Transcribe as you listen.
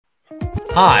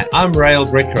Hi, I'm Rael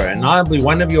Bricker, and I'll be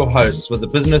one of your hosts for the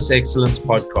Business Excellence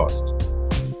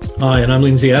Podcast. Hi, and I'm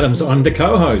Lindsay Adams. I'm the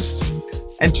co-host.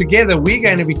 And together we're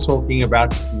going to be talking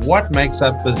about what makes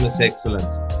up business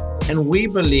excellence. And we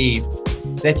believe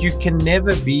that you can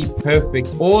never be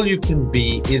perfect. All you can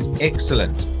be is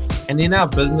excellent. And in our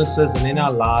businesses and in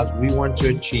our lives, we want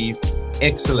to achieve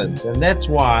excellence. And that's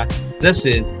why this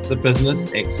is the Business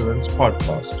Excellence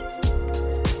Podcast.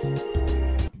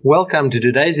 Welcome to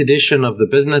today's edition of the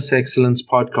Business Excellence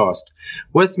Podcast.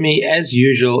 With me, as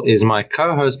usual, is my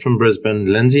co-host from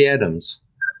Brisbane, Lindsay Adams.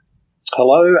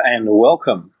 Hello and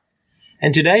welcome.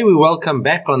 And today we welcome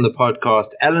back on the podcast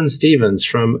Alan Stevens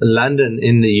from London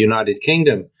in the United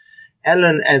Kingdom.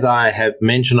 Alan, as I have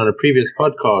mentioned on a previous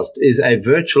podcast, is a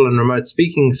virtual and remote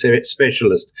speaking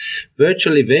specialist,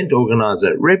 virtual event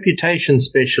organizer, reputation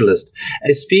specialist,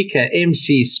 a speaker,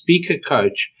 MC, speaker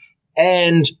coach,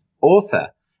 and author.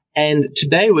 And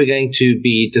today we're going to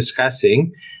be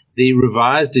discussing the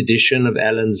revised edition of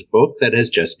Alan's book that has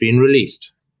just been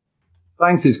released.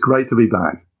 Thanks. It's great to be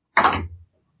back.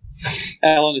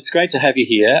 Alan, it's great to have you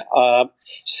here.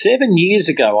 7 years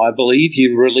ago, I believe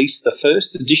you released the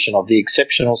first edition of The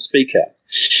Exceptional Speaker.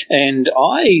 And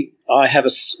I have a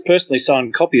personally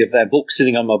signed copy of that book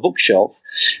sitting on my bookshelf,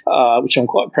 which I'm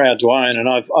quite proud to own, and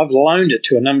I've loaned it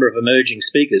to a number of emerging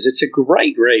speakers. It's a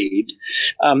great read.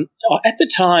 At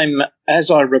the time, as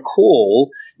I recall,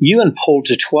 you and Paul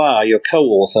Dutoit, your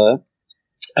co-author,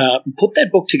 put that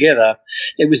book together.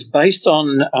 It was based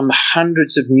on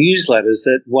hundreds of newsletters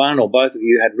that one or both of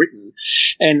you had written.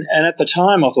 And at the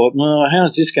time I thought, well,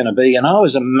 how's this going to be? And I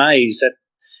was amazed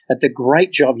at the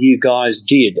great job you guys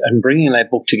did in bringing that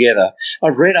book together.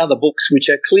 I've read other books which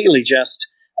are clearly just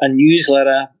a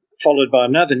newsletter followed by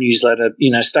another newsletter,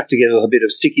 stuck together with a bit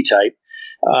of sticky tape.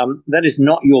 That is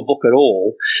not your book at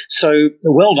all. So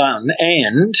well done.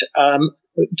 And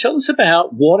tell us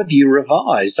about what have you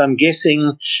revised. I'm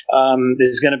guessing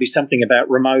there's going to be something about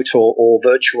remote or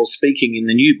virtual speaking in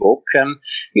the new book.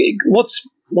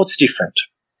 What's different?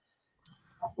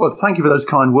 Well, thank you for those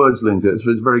kind words, Lindsay. It's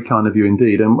very kind of you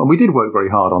indeed. And we did work very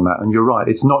hard on that. And you're right,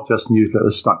 it's not just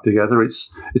newsletters stuck together.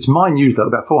 It's my newsletter,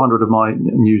 about 400 of my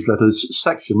newsletters,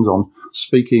 sections on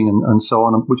speaking and so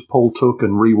on, which Paul took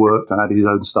and reworked and added his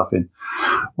own stuff in.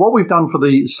 What we've done for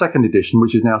the second edition,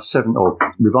 which is now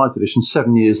revised edition,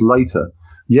 7 years later,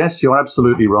 yes, you're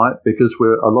absolutely right, because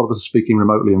a lot of us are speaking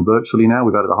remotely and virtually now.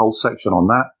 We've added a whole section on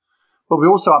that. But we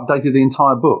also updated the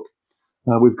entire book.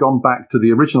 We've gone back to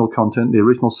the original content, the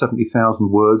original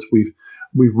 70,000 words. We've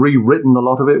rewritten a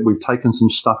lot of it. We've taken some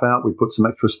stuff out. We've put some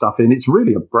extra stuff in. It's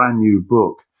really a brand new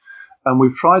book. And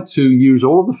we've tried to use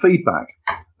all of the feedback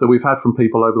that we've had from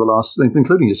people over the last,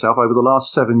 including yourself, over the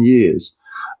last 7 years.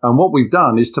 And what we've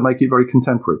done is to make it very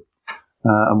contemporary.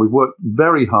 And we've worked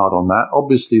very hard on that.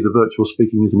 Obviously, the virtual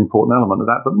speaking is an important element of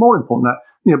that. But more important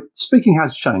than that, speaking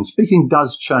has changed. Speaking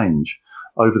does change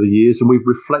over the years, and we've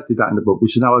reflected that in the book,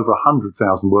 which is now over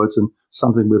 100,000 words and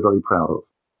something we're very proud of.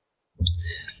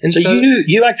 And so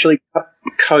you actually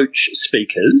coach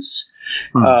speakers.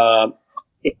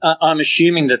 I'm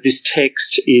assuming that this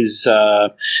text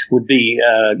would be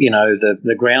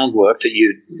the groundwork that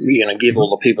you give all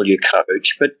the people you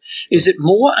coach. But is it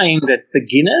more aimed at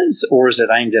beginners, or is it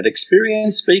aimed at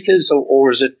experienced speakers,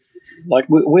 or is it like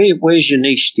where's your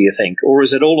niche? Do you think, or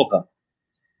is it all of them?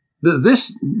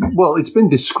 It's been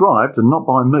described, and not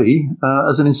by me,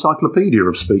 as an encyclopedia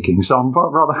of speaking. So I'm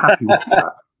rather happy with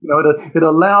that. It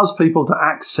allows people to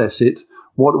access it,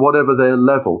 whatever their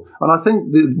level. And I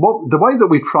think the way that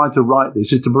we try to write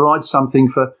this is to provide something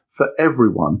for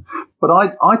everyone. But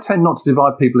I tend not to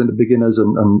divide people into beginners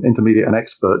and intermediate and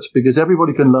experts, because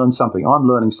everybody can learn something. I'm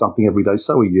learning something every day.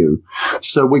 So are you.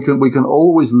 So we can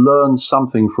always learn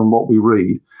something from what we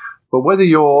read. But whether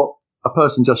you're a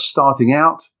person just starting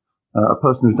out, a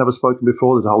person who's never spoken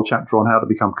before, there's a whole chapter on how to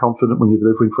become confident when you're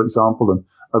delivering, for example, and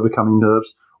overcoming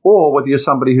nerves, or whether you're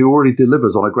somebody who already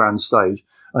delivers on a grand stage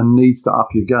and needs to up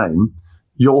your game,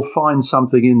 you'll find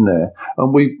something in there.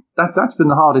 And that's been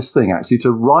the hardest thing, actually,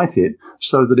 to write it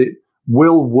so that it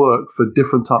will work for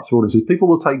different types of audiences. People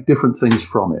will take different things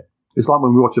from it. It's like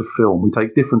when we watch a film, we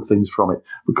take different things from it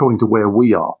according to where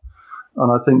we are.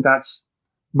 And I think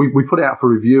we put it out for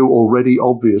review already,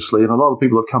 obviously, and a lot of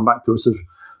people have come back to us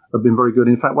have been very good.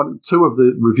 In fact, two of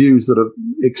the reviews that have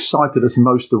excited us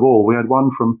most of all, we had one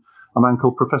from a man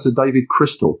called Professor David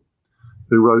Crystal,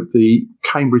 who wrote the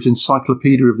Cambridge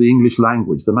Encyclopedia of the English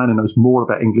Language, the man who knows more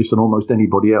about English than almost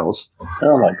anybody else.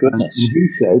 Oh, my goodness. And he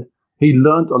said he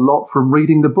learned a lot from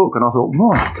reading the book. And I thought,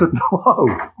 my goodness, whoa,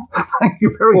 thank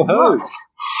you very much.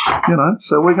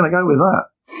 So we're going to go with that.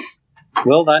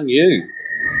 Well done, you.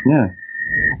 Yeah.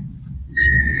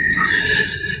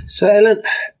 So, Alan,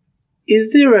 is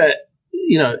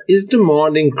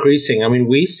demand increasing? I mean,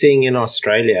 we're seeing in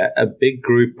Australia a big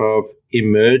group of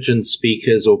emergent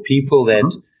speakers or people that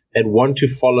want to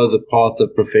follow the path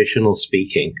of professional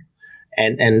speaking.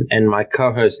 And my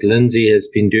co-host Lindsay has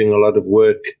been doing a lot of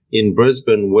work in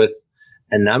Brisbane with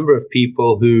a number of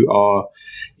people who are,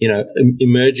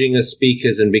 emerging as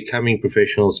speakers and becoming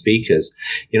professional speakers.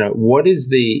 What is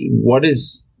the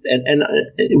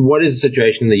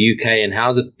situation in the UK, and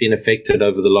how has it been affected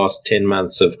over the last 10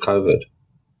 months of COVID?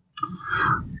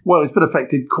 Well, it's been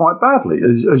affected quite badly,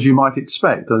 as you might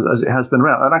expect, as it has been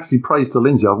around. And actually, praise to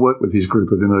Lindsay. I've worked with his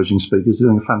group of emerging speakers,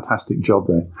 doing a fantastic job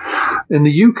there. In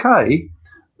the UK,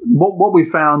 what we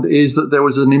found is that there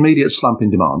was an immediate slump in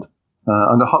demand.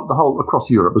 And the whole across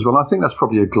Europe as well. I think that's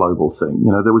probably a global thing.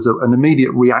 There was an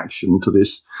immediate reaction to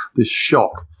this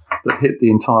shock that hit the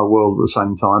entire world at the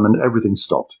same time, and everything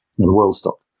stopped. The world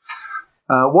stopped.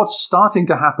 What's starting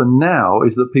to happen now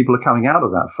is that people are coming out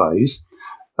of that phase,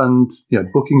 and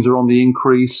bookings are on the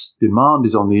increase, demand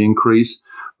is on the increase,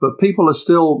 but people are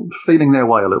still feeling their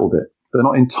way a little bit. They're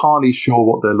not entirely sure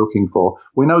what they're looking for.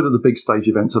 We know that the big stage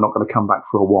events are not going to come back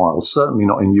for a while, certainly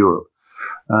not in Europe.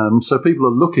 So people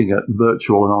are looking at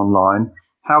virtual and online.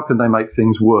 How can they make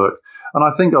things work? And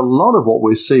I think a lot of what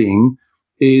we're seeing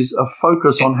is a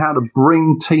focus on how to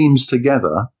bring teams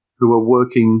together who are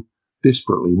working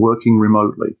disparately, working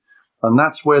remotely. And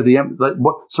that's where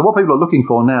so what people are looking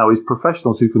for now is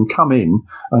professionals who can come in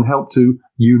and help to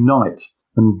unite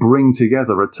and bring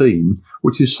together a team,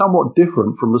 which is somewhat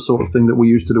different from the sort of thing that we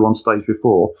used to do on stage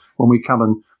before when we come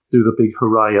and do the big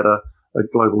hooray at a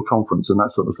global conference and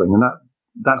that sort of thing. And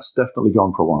that's definitely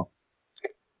gone for a while.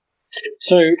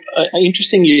 So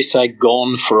interesting you say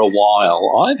gone for a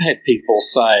while. I've had people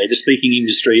say the speaking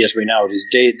industry as we know it is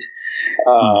dead.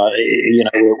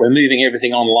 We're moving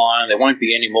everything online. There won't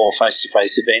be any more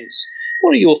face-to-face events.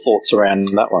 What are your thoughts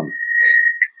around that one?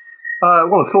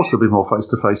 Well, of course there'll be more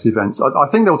face-to-face events. I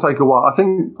think they'll take a while. I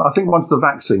think once the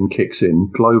vaccine kicks in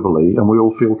globally and we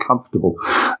all feel comfortable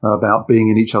about being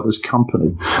in each other's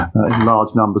company in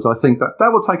large numbers, I think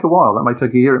that will take a while. That may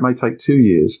take a year. It may take 2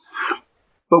 years.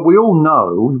 But we all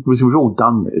know, because we've all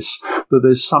done this, that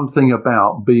there's something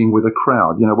about being with a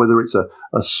crowd. Whether it's a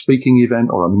speaking event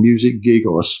or a music gig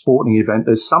or a sporting event,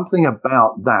 there's something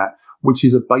about that which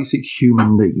is a basic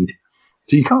human need.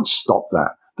 So you can't stop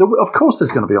that. Of course,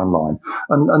 there's going to be online,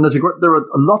 and there are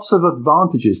lots of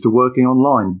advantages to working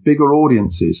online. Bigger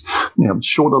audiences,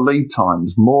 shorter lead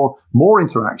times, more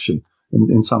interaction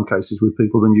in some cases with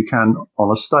people than you can on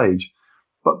a stage.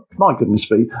 But my goodness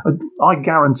me, I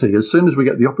guarantee as soon as we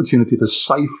get the opportunity to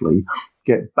safely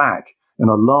get back in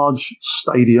a large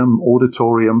stadium,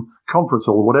 auditorium, conference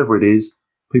hall, whatever it is,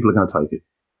 people are going to take it.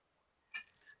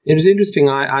 It was interesting.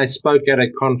 I spoke at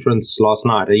a conference last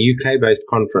night, a UK-based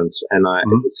conference, and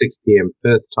it was 6 p.m.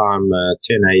 Perth time,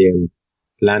 10 a.m.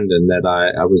 London, that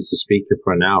I was the speaker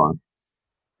for an hour.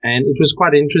 And it was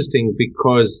quite interesting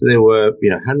because there were,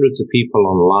 hundreds of people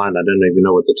online. I don't even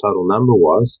know what the total number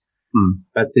was.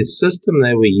 But the system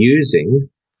they were using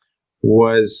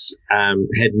was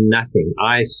had nothing.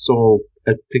 I saw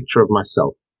a picture of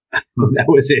myself. That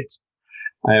was it.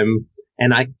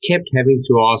 And I kept having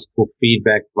to ask for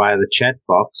feedback via the chat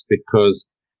box because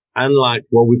unlike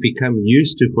what we've become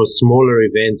used to for smaller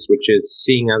events, which is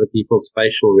seeing other people's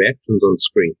facial reactions on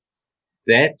screen,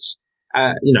 that,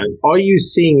 are you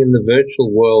seeing in the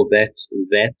virtual world that,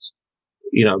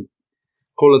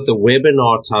 call it the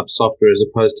webinar type software as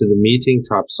opposed to the meeting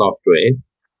type software,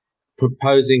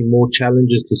 proposing more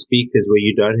challenges to speakers where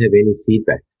you don't have any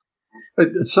feedback?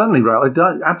 Certainly, Ral. It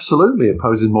absolutely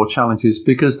opposes more challenges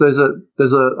because there's a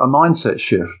mindset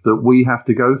shift that we have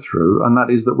to go through, and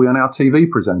that is that we are now TV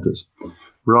presenters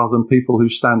rather than people who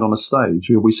stand on a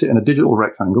stage. We sit in a digital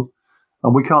rectangle,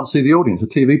 and we can't see the audience. A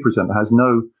TV presenter has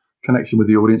no connection with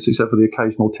the audience except for the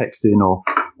occasional text in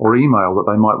or email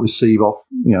that they might receive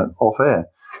off air.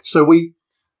 So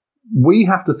we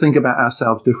have to think about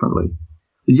ourselves differently.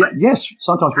 Yes,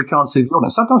 sometimes we can't see the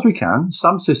audience. Sometimes we can.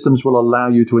 Some systems will allow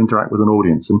you to interact with an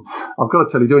audience. And I've got to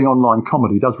tell you, doing online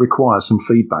comedy does require some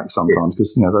feedback sometimes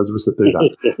because, those of us that do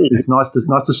that, it's nice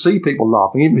to see people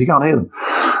laughing, even if you can't hear them.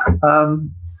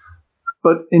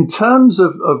 But in terms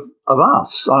of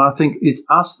us, and I think it's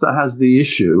us that has the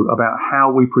issue about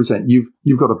how we present.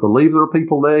 You've got to believe there are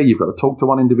people there. You've got to talk to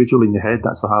one individual in your head.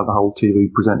 That's how the whole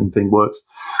TV presenting thing works.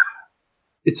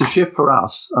 It's a shift for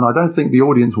us, and I don't think the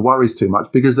audience worries too much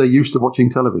because they're used to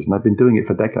watching television. They've been doing it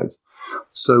for decades.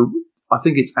 So I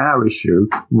think it's our issue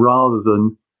rather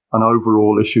than an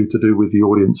overall issue to do with the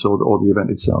audience or the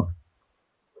event itself.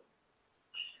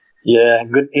 Yeah,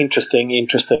 good, interesting,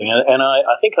 and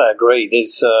I think I agree.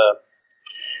 There's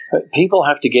people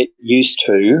have to get used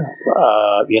to,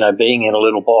 being in a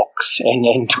little box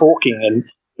and talking and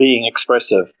being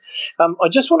expressive. I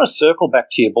just want to circle back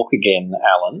to your book again,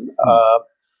 Alan.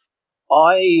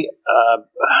 I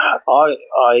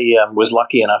was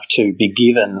lucky enough to be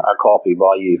given a copy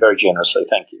by you very generously.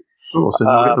 Thank you. Of course, and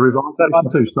you'll get the revised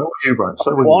edition too. So you, Brad.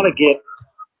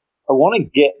 I want to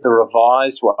get the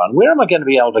revised one. Where am I going to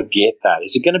be able to get that?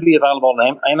 Is it going to be available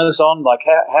on Amazon? Like,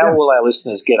 how will our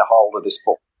listeners get a hold of this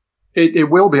book? It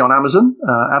will be on Amazon,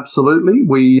 absolutely.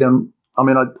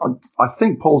 I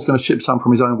think Paul's going to ship some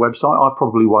from his own website. I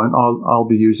probably won't. I'll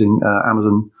be using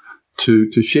Amazon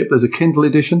to ship. There's a Kindle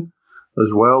edition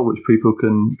as well, which people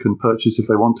can purchase if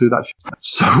they want to.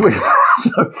 So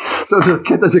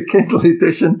there's a Kindle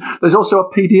edition. There's also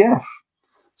a PDF.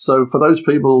 So for those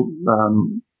people,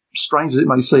 strange as it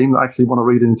may seem, that actually want to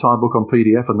read an entire book on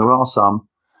PDF, and there are some,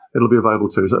 it'll be available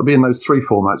too. So it'll be in those three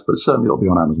formats, but certainly it'll be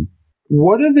on Amazon.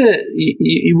 What are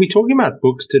we're talking about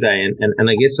books today, and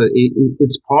I guess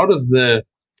it's part of the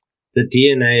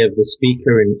DNA of the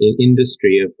speaker in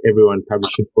industry of everyone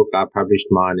publishing a book. I published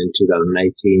mine in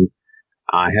 2018.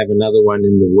 I have another one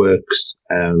in the works.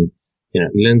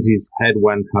 Lindsay's had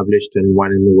one published and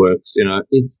one in the works.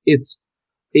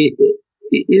 Is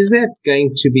that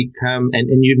going to become,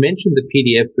 and you mentioned the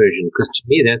PDF version, because to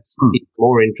me that's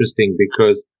more interesting,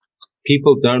 because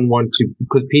people don't want to,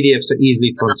 because PDFs are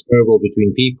easily transferable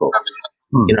between people.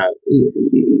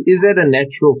 Is that a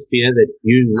natural fear that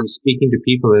you were speaking to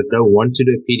people that don't want to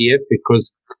do a PDF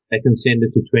because they can send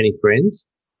it to 20 friends?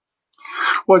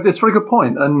 Well, that's a very good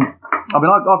point. And I mean,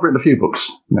 I've written a few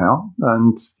books now,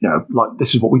 and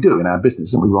this is what we do in our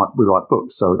business, and we write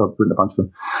books. So I've written a bunch of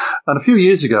them. And a few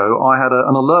years ago, I had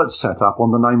an alert set up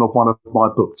on the name of one of my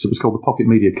books. It was called The Pocket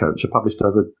Media Coach. I published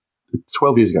over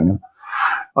 12 years ago now,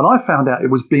 and I found out it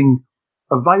was being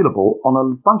available on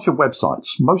a bunch of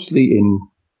websites, mostly in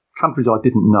countries I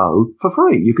didn't know, for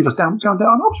free. You could just go down. And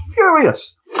I was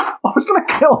furious. I was going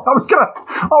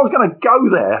to go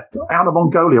there out of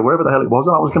Mongolia, wherever the hell it was,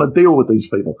 and I was going to deal with these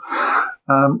people.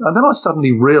 And then I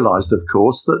suddenly realized, of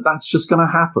course, that that's just going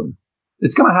to happen.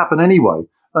 It's going to happen anyway.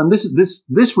 And this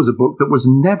was a book that was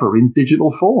never in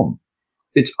digital form.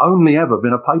 It's only ever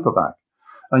been a paperback.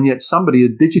 And yet somebody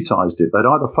had digitized it. They'd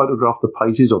either photographed the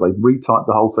pages or they'd retyped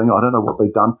the whole thing. I don't know what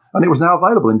they'd done. And it was now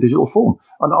available in digital form.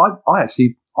 And I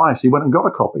actually went and got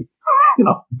a copy,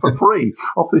 for free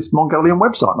off this Mongolian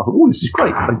website. And I thought, oh, this is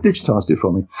great. They digitized it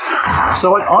for me.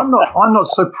 So I'm not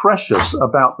so precious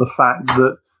about the fact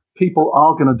that people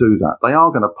are going to do that. They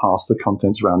are going to pass the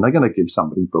contents around. They're going to give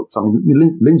somebody books. I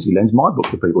mean, Lindsay lends my book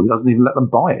to people. He doesn't even let them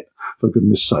buy it, for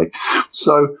goodness sake.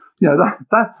 So,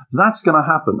 that's going to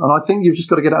happen. And I think you've just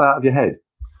got to get that out of your head.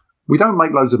 We don't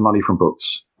make loads of money from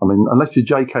books. I mean, unless you're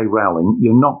J.K. Rowling,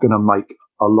 you're not going to make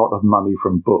a lot of money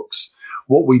from books.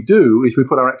 What we do is we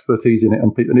put our expertise in it,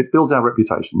 and it builds our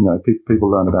reputation. People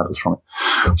learn about us from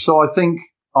it. So I think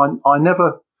I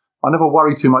never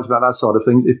worry too much about that side of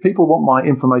things. If people want my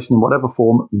information in whatever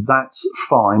form, that's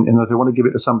fine. And if they want to give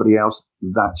it to somebody else,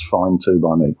 that's fine too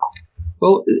by me.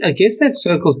 Well, I guess that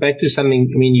circles back to something.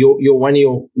 I mean, you're one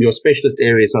of your specialist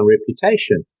areas on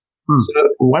reputation. So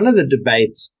one of the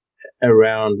debates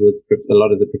around with a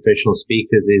lot of the professional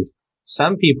speakers is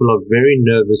some people are very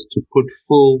nervous to put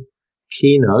full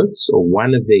keynotes or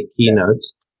one of their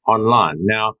keynotes online.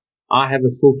 Now, I have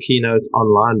a full keynote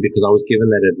online because I was given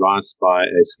that advice by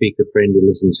a speaker friend who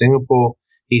lives in Singapore.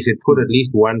 He said, put at least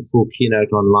one full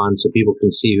keynote online so people can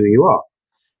see who you are.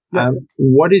 Yeah.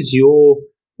 What is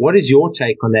your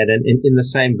take on that? And in the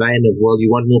same vein of, well, you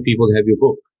want more people to have your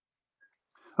book.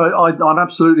 I'm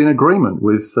absolutely in agreement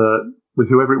with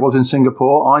whoever it was in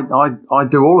Singapore. I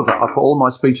do all of that. I put all my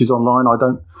speeches online. I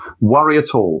don't worry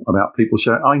at all about people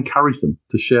sharing. I encourage them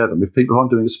to share them. If I'm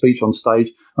doing a speech on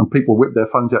stage and people whip their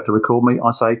phones out to record me,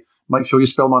 I say, make sure you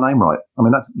spell my name right. I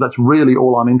mean, that's really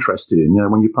all I'm interested in,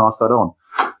 when you pass that on.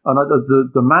 And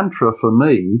the mantra for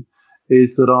me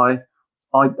is that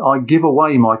I give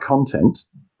away my content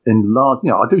in large,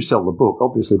 I do sell the book,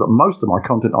 obviously, but most of my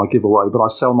content I give away, but I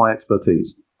sell my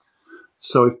expertise.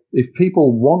 So if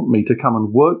people want me to come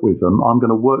and work with them, I'm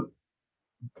going to work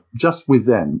just with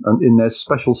them and in their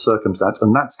special circumstance,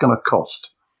 and that's going to cost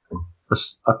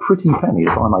a pretty penny,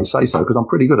 if I may say so, because I'm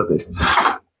pretty good at this.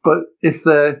 But if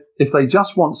they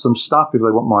just want some stuff, if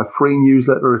they want my free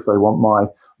newsletter, if they want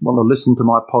to listen to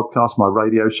my podcast, my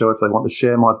radio show, if they want to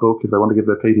share my book, if they want to give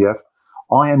their PDF,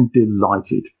 I am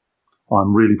delighted.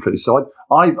 I'm really pleased. So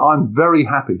I'm very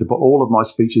happy to put all of my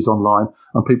speeches online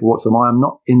and people watch them. I am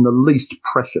not in the least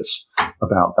precious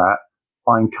about that.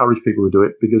 I encourage people to do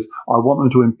it because I want them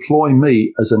to employ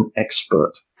me as an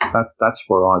expert. That's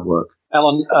where I work.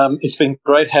 Alan, it's been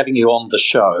great having you on the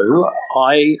show.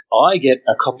 I get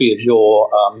a copy of your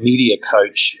Media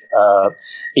Coach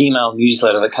email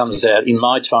newsletter that comes out in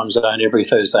my time zone every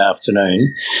Thursday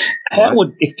afternoon. How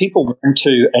would, if people want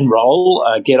to enroll,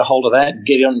 get a hold of that,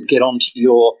 get onto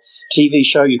your TV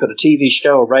show? You've got a TV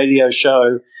show, a radio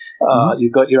show.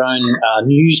 You've got your own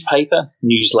newsletter.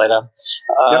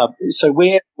 So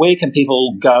where can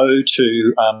people go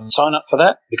to sign up for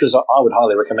that? Because I would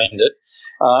highly recommend it,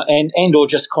 and or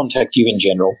just contact you in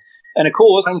general. And of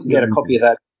course, get a copy of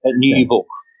that new book.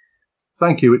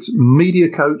 Thank you. It's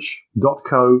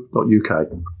mediacoach.co.uk.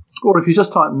 Or if you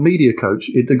just type Media Coach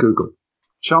into Google,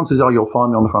 chances are you'll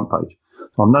find me on the front page.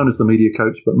 So I'm known as the Media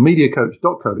Coach, but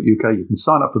mediacoach.co.uk, you can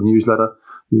sign up for the newsletter,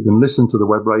 you can listen to the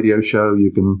web radio show,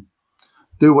 you can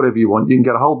do whatever you want. You can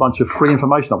get a whole bunch of free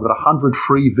information. I've got 100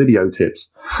 free video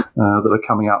tips that are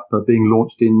coming up, being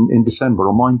launched in December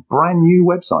on my brand new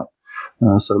website.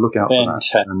 So look out for that.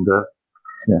 And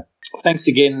Thanks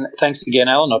again,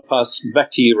 Alan. I'll pass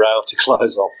back to you, Rail, to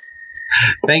close off.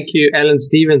 Thank you, Alan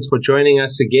Stevens, for joining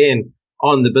us again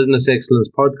on the Business Excellence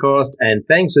Podcast. And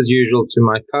thanks, as usual, to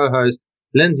my co-host,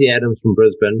 Lindsay Adams from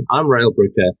Brisbane. I'm Rail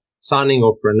Bricker, signing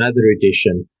off for another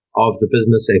edition of the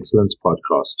Business Excellence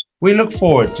Podcast. We look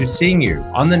forward to seeing you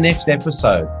on the next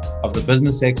episode of the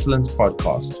Business Excellence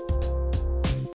Podcast.